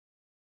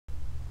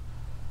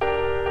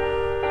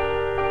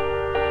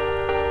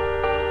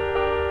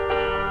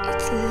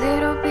a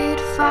little bit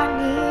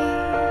funny,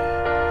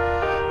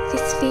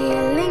 this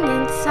feeling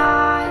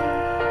inside.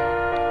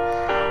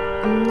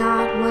 I'm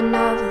not one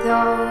of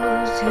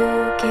those who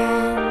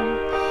can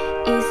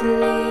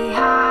easily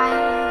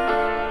hide.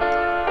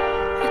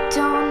 I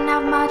don't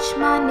have much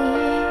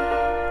money,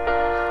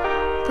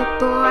 but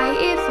boy,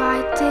 if I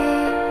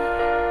did,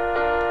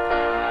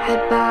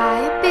 I'd buy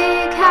a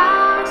big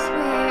house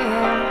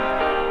where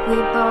we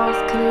both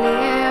could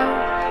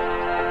live.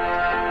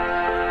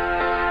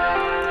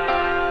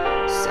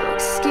 So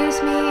excuse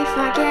me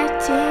for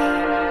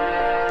getting,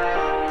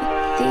 but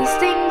these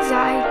things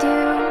I do.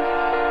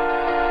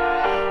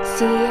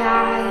 See,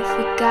 I've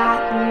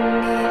forgotten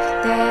if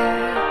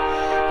they're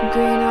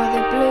green or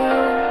the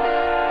blue.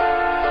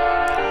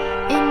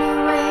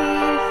 Anyway,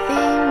 the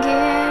thing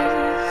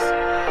is,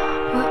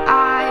 what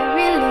I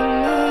really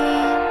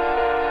mean,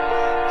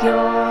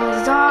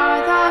 yours are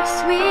the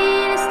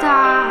sweetest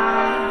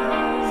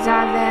eyes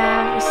I've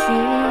ever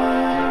seen.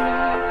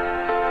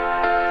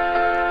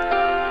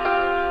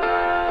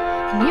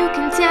 And you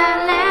can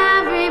tell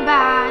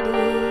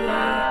everybody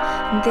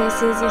this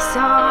is your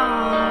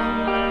song.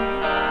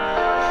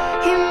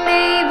 It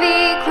may be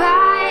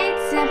quite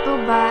simple,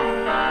 but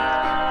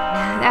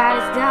now that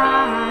it's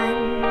done,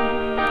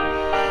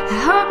 I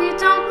hope you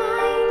don't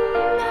mind,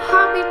 I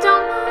hope you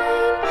don't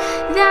mind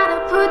that I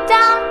put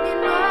down in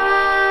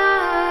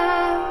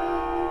words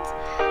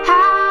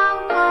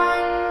how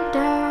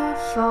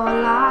wonderful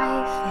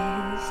life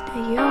is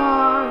that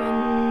you're in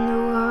the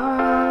world.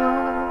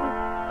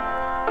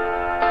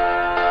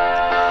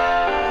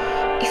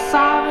 If I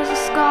was a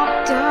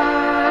sculptor,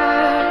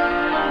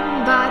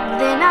 but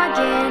then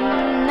again,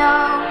 no,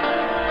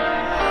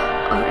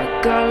 or a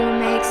girl who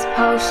makes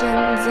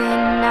potions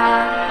in a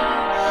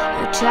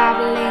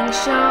traveling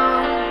show.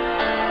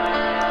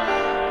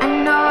 I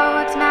know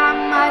it's not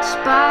much,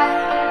 but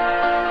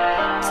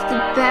it's the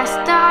best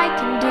I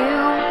can do.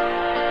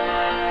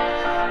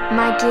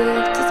 My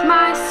gift is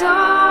my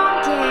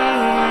song,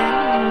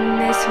 and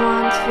this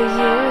one's for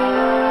you.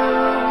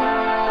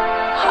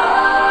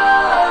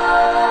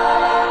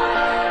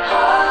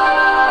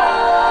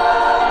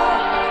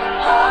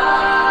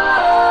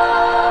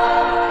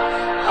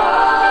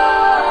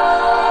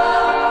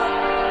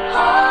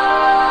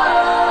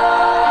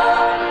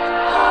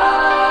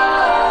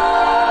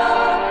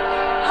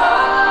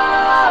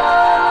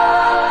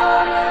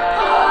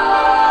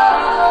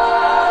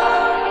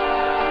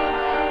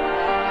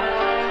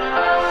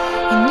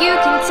 And you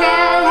can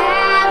tell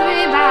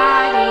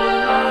everybody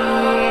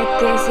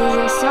this is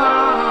a song.